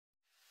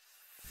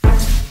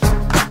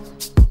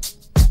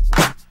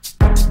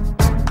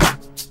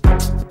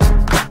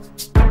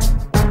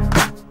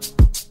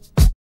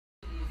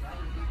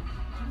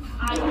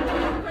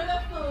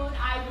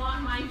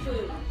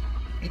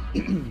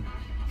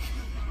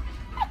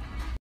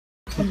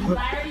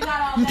already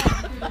got all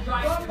that through the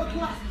drive-thru.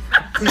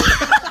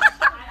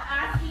 I'm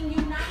asking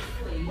you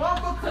nicely to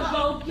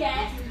go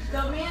get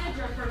the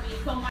manager for me.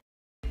 So my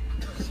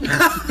you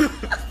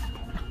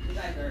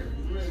guys are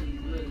really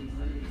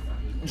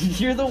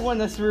You're the one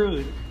that's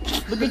rude.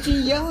 Look at you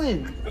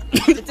yelling.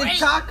 It's a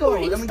taco. I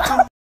mean,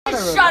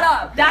 shut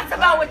up. That's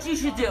about what you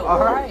should do. All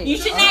right. You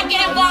should not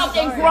get involved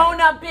in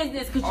grown-up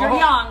business because you're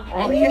young,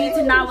 and you need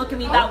to not look at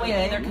me that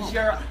way either because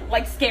you're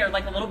like scared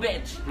like a little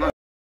bitch.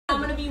 I'm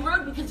gonna be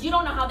rude because you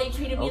don't know how they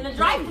treated me in the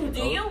drive-thru,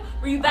 do you?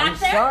 Were you back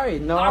there? Sorry,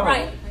 no. All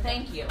right,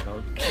 thank you.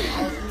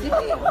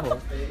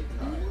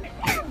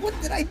 What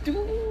did I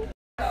do?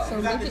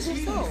 So make it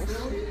yourself.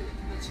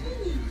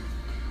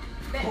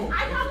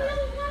 I probably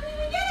won't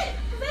even get it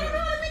because I don't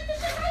know how to make this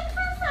shit right the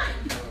first time.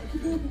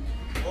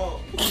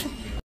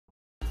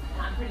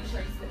 I'm pretty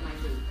sure you spit my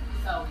food.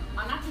 So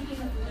I'm not taking the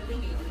food that they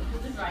gave me to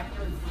the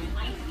drive-thru and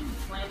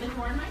slam the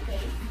door in my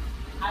face.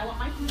 I want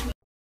my food.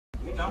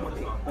 What time is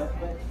it?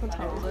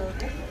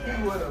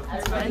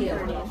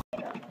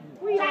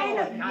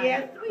 China,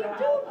 yes, we do.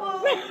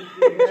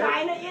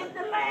 China is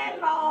the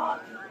landlord.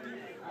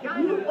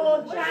 You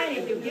owe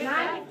China. The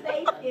United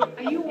States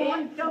is. You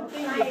want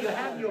something that you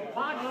have your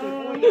pots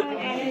before you come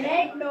and it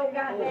ain't no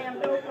goddamn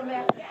no from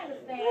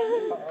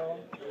Afghanistan.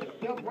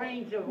 Your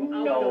brains are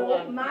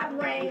no, my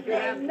brains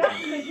ain't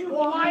nothing that you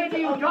want. Why do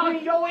you talk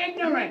so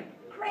ignorant?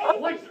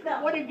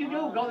 What did you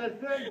do? Go to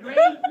third grade?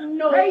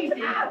 No,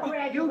 crazy.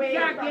 I You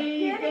check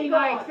anything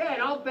I said.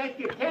 I'll bet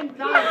you 10,000.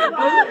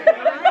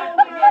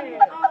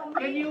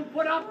 Can you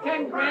put up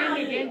 10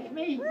 grand against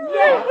me?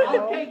 Yes.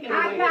 I'll take it away.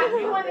 I got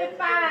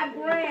 25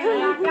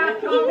 grand. I got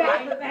two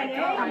back. That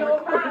ain't no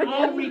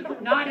problem.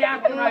 Not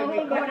after I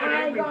recorded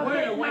every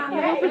word of what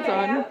you said. It's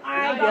on.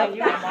 I ain't gonna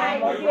get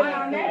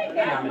on that.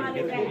 Get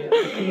money back.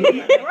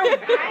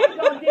 I ain't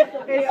gonna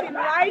disappear.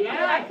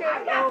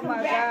 Oh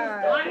my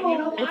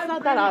God. It's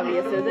not that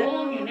obvious, is it? That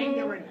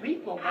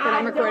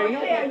I'm recording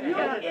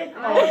it?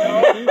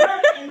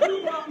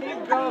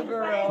 Go,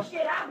 girl.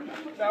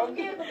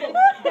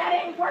 That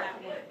ain't working.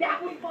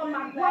 That was for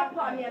my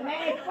grandpa and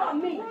that ain't for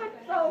me.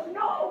 So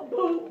no,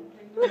 boo.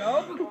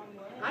 No.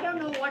 I don't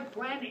know what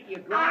planet you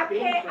dropped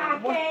in from. I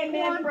came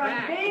in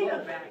from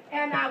Venus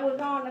and I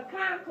was on the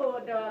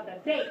Concorde the other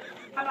day.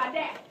 How about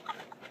that?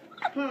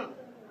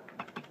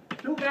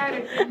 Too bad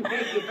it didn't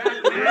take you back.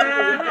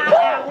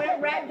 I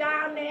went right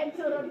down there to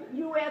the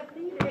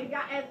USC. They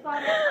got and saw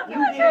that.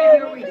 You say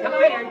you're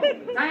retired.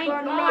 Thank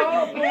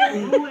God you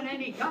can't ruin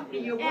any company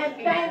you're working for. And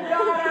thank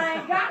God I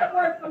ain't got to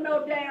work for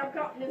no damn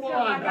company. So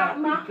I got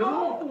my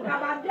own. How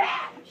about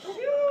that?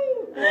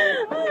 Shoot.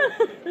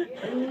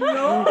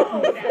 No.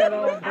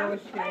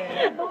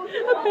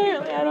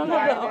 Apparently, I don't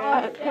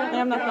have apparently,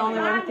 I'm not the only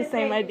one with the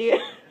same idea.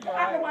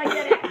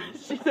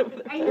 She's over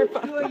there. Are you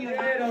sure you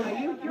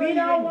We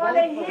don't want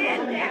to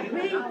hear that.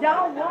 We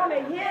don't want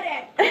to hear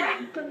that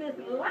crap to this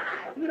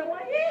live. We don't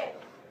want to hear it.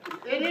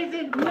 It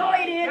isn't. No,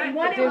 it is.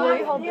 One of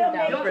us hold it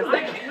down for a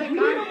second. You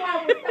don't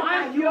want to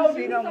start you so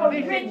rich,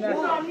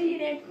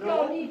 you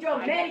don't need your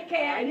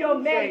Medicare and your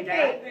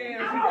Medicaid.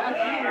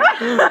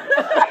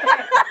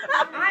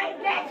 I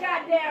ain't that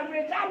goddamn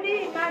rich. I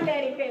need my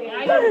Medicaid.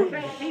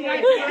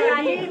 I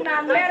need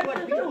my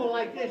medical too.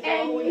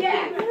 And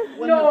yes,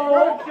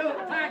 no, your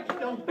facts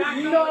don't back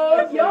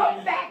up.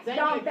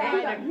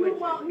 You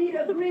want me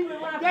to agree with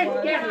my facts?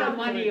 Just get the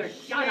money or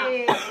shut up.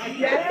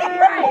 That's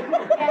right.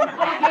 And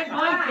I'll get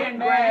my 10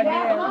 grand. I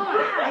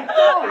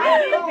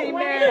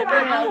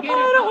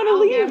don't want to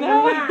leave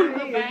now.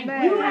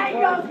 You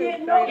ain't gonna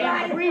get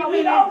nobody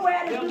from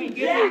nowhere to do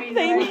that.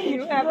 Thank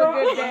you. Have a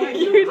good day.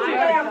 You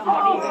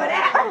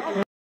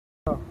too.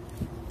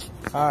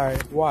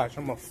 Alright, watch.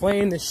 I'm gonna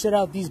flame the shit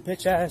out these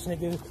bitch ass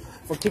niggas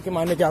for kicking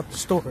my nigga out the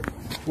store.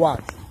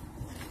 Watch.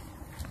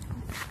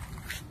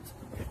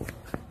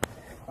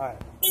 Alright.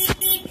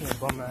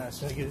 Bum ass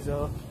niggas,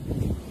 though.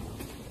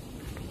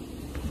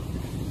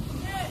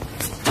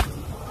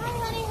 Hi,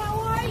 honey, how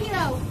are you?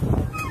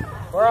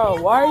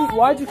 Bro,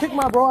 why'd you kick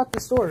my bro out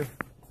the store?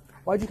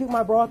 Why'd you kick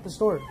my bro out the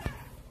store?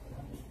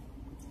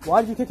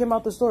 Why'd you kick him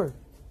out the store?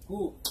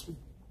 Who?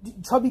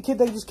 Chubby kid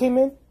that just came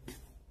in?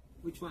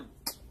 Which one?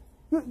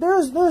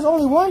 There's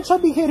only one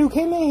chubby kid who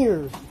came in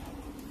here.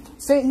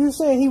 You're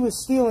saying he was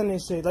stealing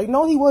this shit. Like,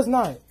 no, he was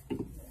not.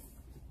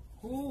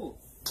 Who?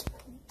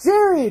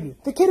 Jared,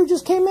 the kid who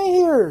just came in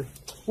here.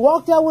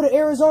 Walked out with an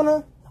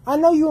Arizona. I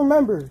know you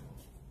remember.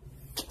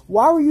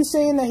 Why were you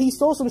saying that he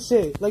stole some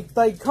shit? Like,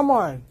 come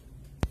on.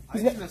 I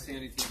didn't say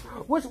anything,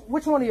 bro.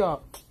 Which one of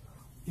y'all?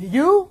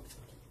 You?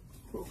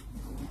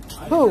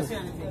 Who?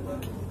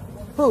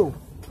 Who?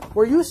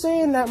 Were you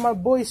saying that my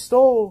boy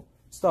stole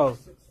stuff?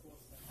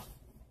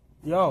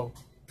 Yo.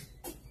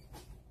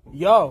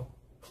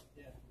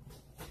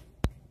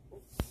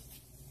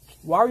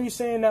 Why are you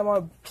saying that my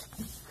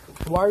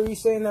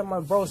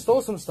bro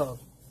stole some stuff?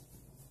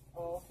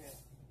 Oh, okay.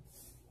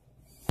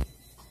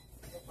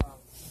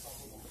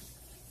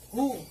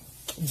 Who?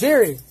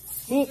 Jerry.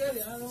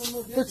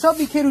 The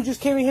chubby kid who just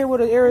came in here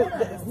with an air.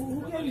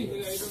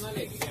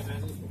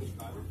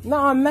 No,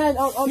 I'm mad.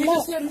 I'm He mad.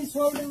 just said he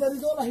swerved in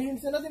Arizona. He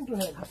didn't say nothing to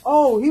him.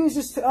 Oh, he was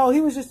just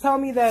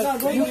telling me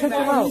that you picked him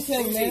out. He's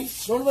saying, man.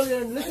 Don't worry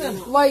and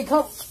listen. Like,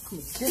 come.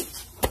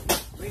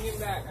 Bring him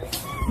back.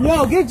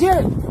 Yo, get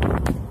Jared.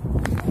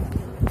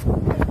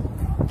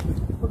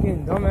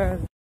 Fucking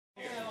dumbass.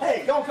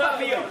 Hey, don't cut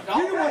me up.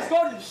 You the one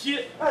started the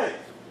shit. Hey.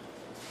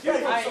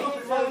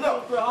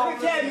 Look,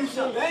 let me tell you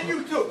something, man.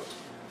 You too.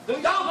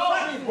 Don't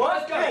fuck me, boy.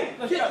 Hey,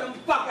 get them the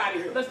fuck out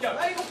of here. Let's go.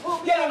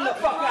 Get them the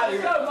fuck out of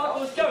here.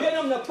 Let's go. Get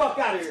them the fuck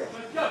out of here.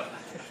 Let's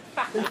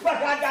go.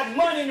 Fuck, I got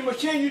money in the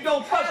machine you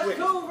don't fuck with.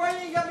 Cool, Ray. You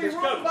ain't got me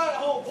wrong about it,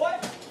 home, boy.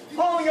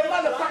 Home your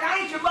motherfucker. I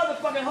ain't your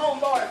motherfucking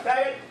homeboy,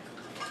 faggot.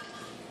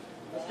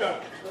 Let's go.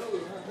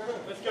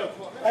 Let's go.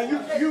 And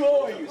you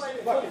owe you.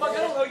 Fuck, I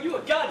don't owe you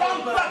a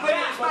goddamn. Don't fuck with me.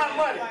 It's my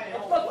money.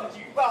 I'm fuck with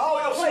you. But hold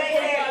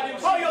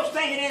your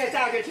stinking ass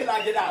out here till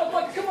I get out.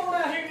 Oh, come on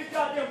out here and get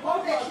goddamn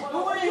punk.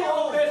 What are you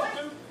on this,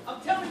 dude?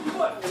 I'm telling you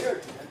what.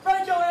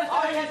 Bring your ass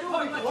out here and do it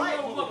like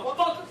you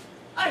motherfucker.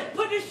 Hey,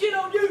 put this shit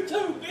on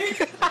YouTube, bitch.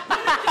 Put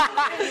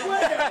this shit on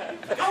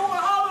Instagram. I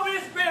want all of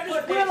Instagram.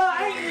 This real I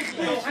hate this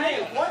bitch. Hey,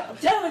 what? I'm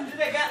telling you,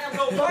 they got them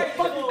go break.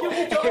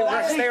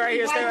 Stay right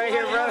here,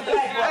 bro.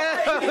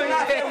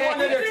 One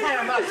at a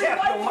time, myself,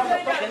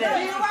 motherfucking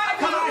ass.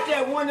 Come out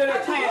there one at a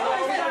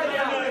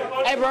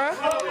time. Hey, bro.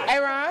 Hey,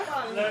 Ron.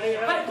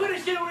 Hey, put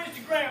this shit on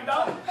Instagram,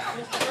 dog.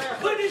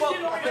 Put this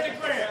shit on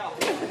Instagram.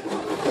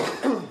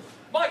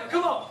 Mike,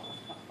 come on.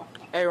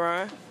 Hey,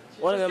 Ron.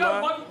 One of them,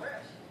 huh?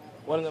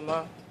 One of them,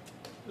 huh?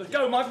 Let's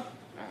go, Michael.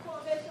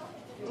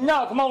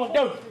 No, come on, let's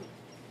go.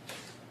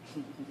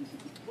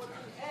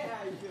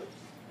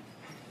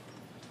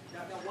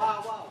 Got that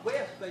wild, wild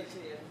west face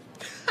here.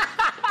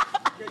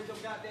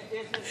 Got that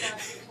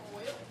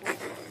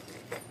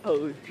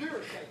Oh. pure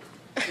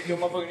cake. You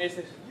motherfucking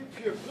essence. You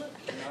pure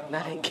good.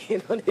 Now they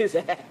get on his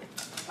ass.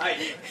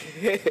 Hey,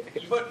 you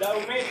put the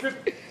old man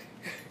tripping.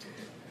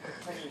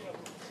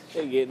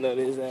 They getting on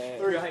his ass.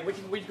 Hey,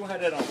 what you gonna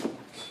have that on?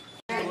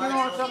 You know what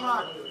I'm talking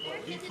about?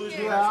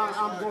 Yeah,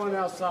 I'm going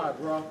outside,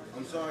 bro.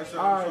 I'm sorry, sir.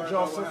 All right, I'm sorry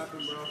Joseph. about what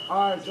happened, bro.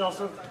 All right,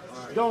 Joseph.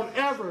 right. Don't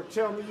ever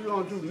tell me you're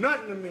going to do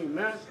nothing to me,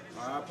 man.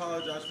 I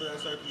apologize for that,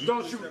 sir.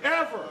 Don't you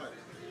ever,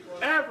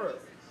 ever,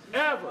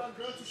 ever.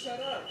 Shut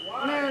up.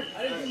 Why? Man,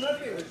 I didn't do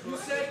nothing. You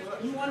said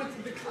you wanted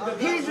to.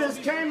 he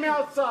just came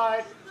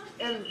outside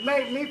and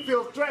made me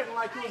feel threatened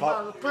like he was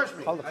about to push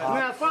me.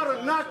 Now, if I'd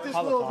have knocked this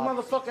little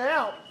motherfucker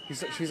out.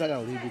 She's not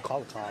going to leave you.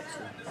 Call the cops.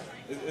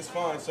 It's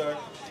fine, sir.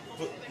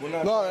 We're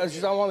not. No, I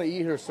just don't want to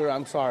eat here, sir.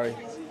 I'm sorry.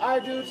 I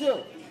do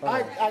too.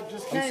 I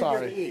just came I'm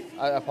sorry. here to eat.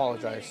 I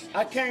apologize.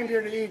 I came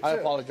here to eat too. I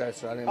apologize,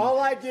 sir. I didn't. All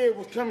I did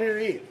was come here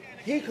to eat.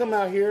 He come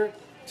out here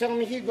telling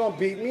me he's gonna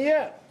beat me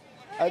up.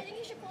 I think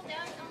you should cool down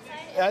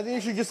outside. I think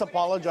you should just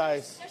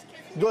apologize.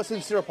 Do a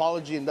sincere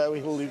apology, and that way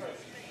he'll leave.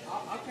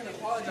 I can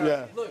apologize.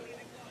 Yeah. Look,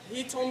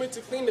 he told me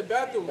to clean the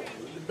bathroom.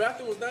 The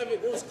bathroom was not even.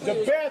 It was clean.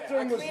 The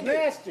bathroom was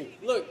nasty.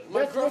 Look, my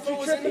That's what girlfriend you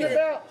was in tripping here.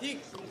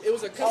 about? It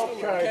was a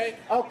customer. Okay.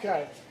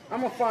 Okay. I'm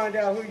gonna find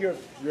out who your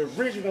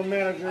original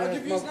manager I'll is.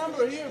 give you his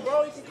number here,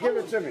 bro. You can call Give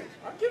it to me.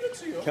 I'll give it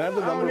to you. Can I have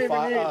the I don't number even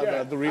 5, need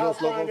that. the Doritos I'll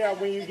find logo?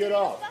 out when you get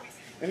off.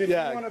 And if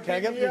Yeah, you wanna can I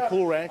beat get me the up,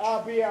 Cool Ranch?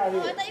 I'll be out Oh, I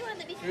here. thought you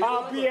wanted the beef.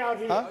 I'll be out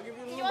here. Huh?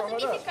 You want the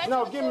beefy crunch No,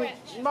 or the give Cool me, Ranch?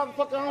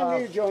 motherfucker, I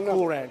don't need your number.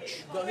 Cool Ranch.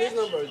 His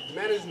number,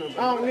 manager's number.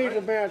 I don't need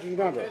the manager's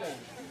number.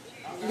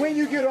 When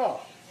you get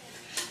off,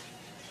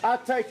 I'll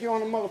take you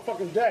on a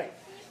motherfucking day.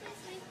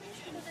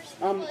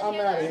 I'm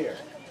out of here.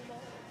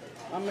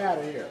 I'm out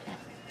of here.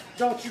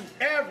 Don't you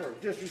ever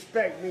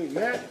disrespect me,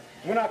 man.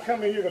 When I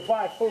come in here to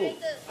buy food,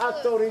 I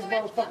throw these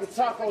motherfucking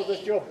tacos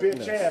at your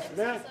bitch ass,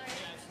 man.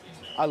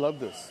 I love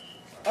this.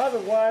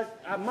 Otherwise,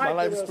 I might My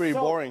life get is pretty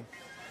assault boring.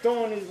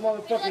 Throwing these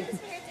motherfucking,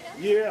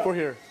 yeah. We're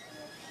here.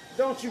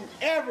 Don't you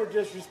ever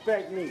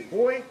disrespect me,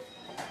 boy.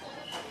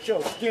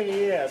 Your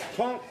skinny ass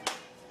punk.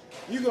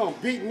 You gonna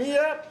beat me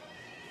up?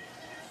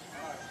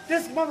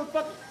 This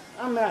motherfucker,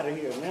 I'm out of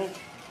here, man.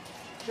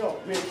 Your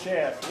bitch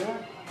ass,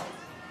 man.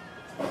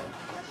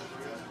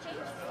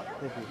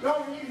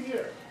 Don't leave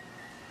here.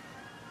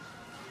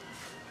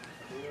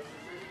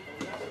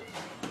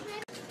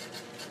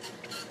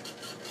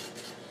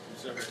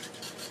 Sir.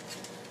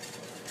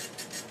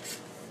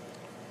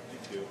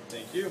 Thank you.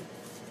 Thank you.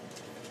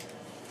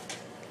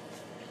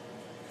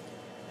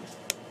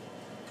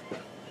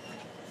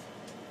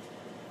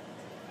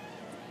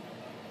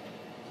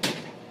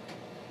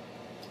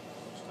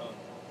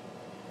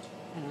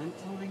 And I'm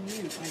telling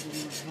you, I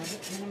did not have a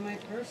 10 in my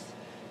purse.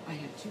 I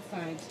had 2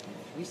 5s and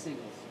 3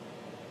 singles.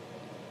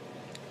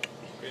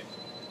 Great.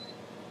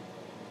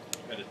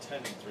 You had a 10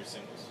 and 3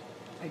 singles.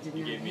 I did You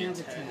not gave me a have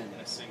a 10 10.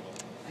 and a single.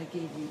 I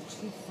gave you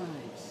 2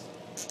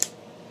 5s.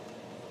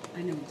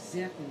 I know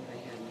exactly what I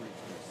had in my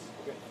purse.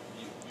 Okay.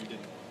 You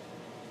didn't.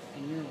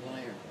 And you're a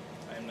liar.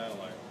 I am not a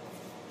liar.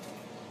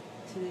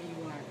 Today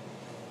you are.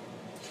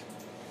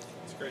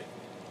 It's great.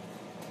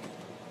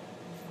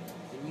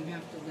 And you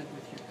have to live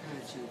with your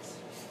conscience.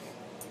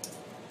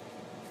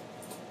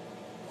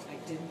 I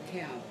didn't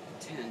have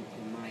a 10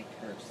 in my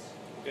purse.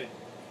 Okay.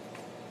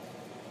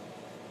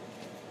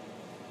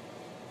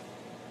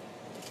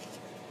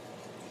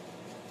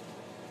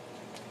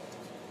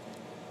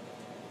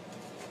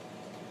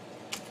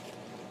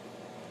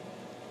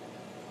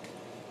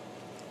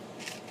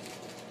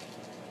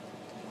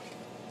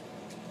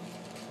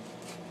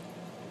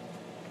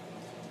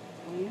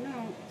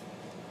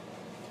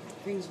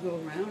 things go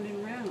round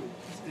and round.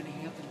 It's going to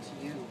happen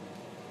to you.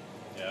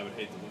 Yeah, I would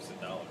hate to lose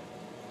 $1.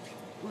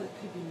 Well, it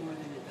could be more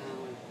than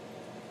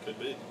 $1. Could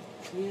be.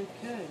 Yeah, it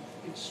could.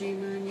 And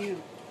shame on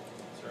you.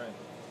 That's right.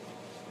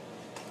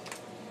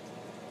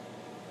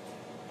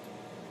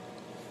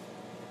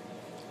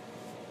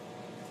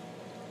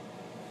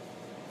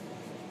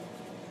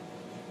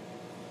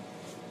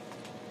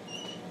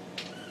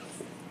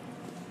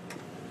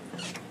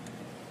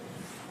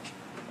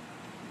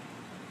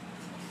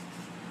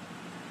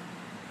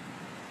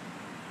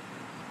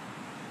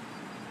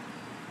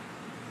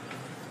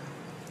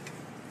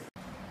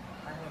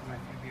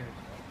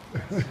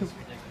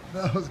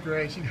 That was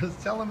great. She goes,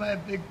 tell him I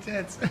have big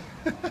tits. Can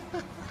I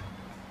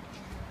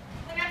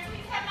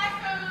please have my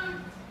food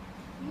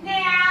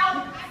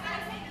now? I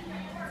gotta take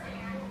this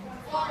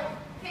or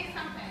take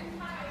something.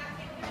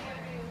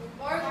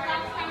 Or the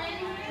dog's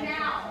coming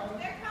now.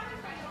 They're coming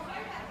from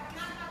nowhere. I'm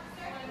not about to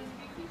serve them.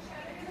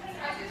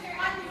 I just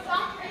want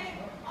something.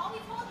 All we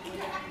told you is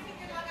you have to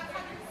take your dog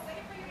outside. You're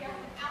waiting for your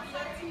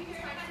outside to use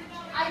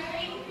I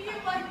gave you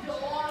a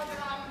dog.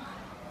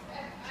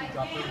 She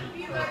dropped her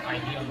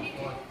ID on the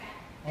floor.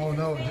 Oh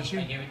no, did she?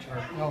 I gave it to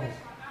her. Oh.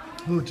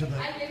 Who, to the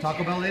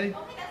Taco Bell lady?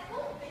 Hmm.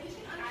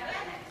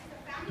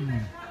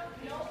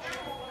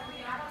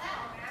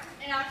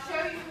 And I'll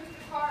show you the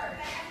card.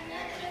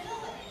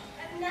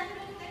 If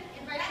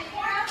I take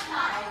her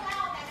outside,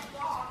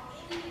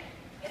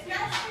 it's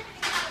not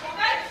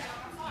okay?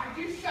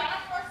 You shut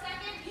up for a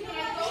second. You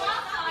can go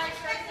outside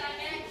for a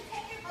second.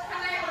 Can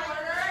I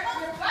order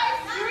your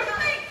rice?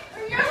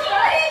 You're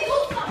late.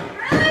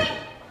 Really?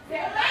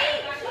 They're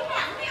late.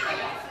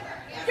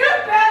 You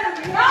better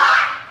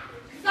not.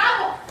 Cause I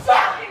will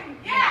fucking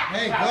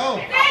Hey, go.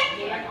 Thank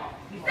you.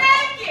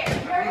 Thank you.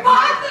 Your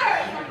mother.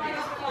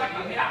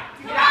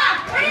 Come on,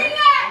 bring it.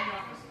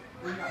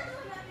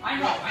 I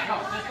know.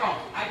 Just go.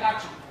 I got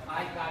you.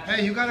 Hey,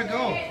 you gotta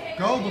go.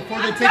 Go before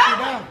they take you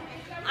down.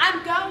 I'm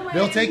going.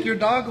 They'll take your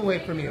dog away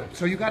from you.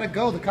 So you gotta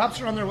go. The cops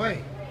are on their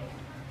way.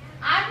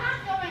 I'm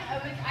not going.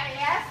 I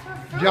asked for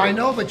food. Yeah, I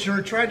know, but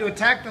you're trying to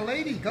attack the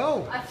lady.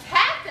 Go.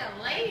 Attack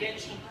the lady.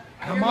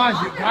 Come on,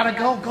 you gotta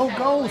go,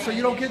 go, so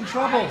you don't get in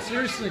trouble.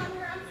 Seriously.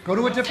 Go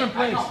to a different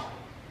place.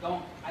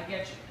 Don't. I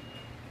get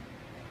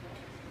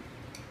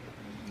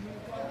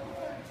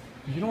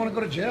you. You don't want to go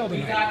to jail We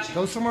tonight. got you.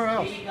 Go somewhere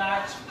else. We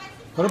got you.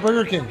 Go to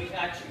Burger King. We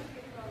got you.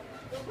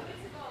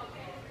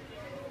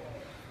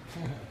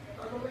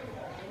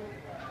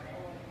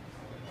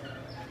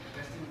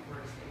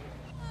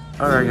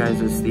 Alright guys,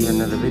 that's the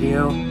end of the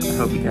video. I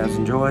hope you guys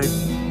enjoyed.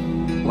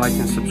 Like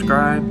and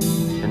subscribe.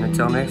 And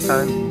until next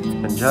time, it's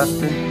been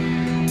Justin.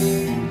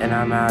 And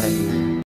I'm out of here.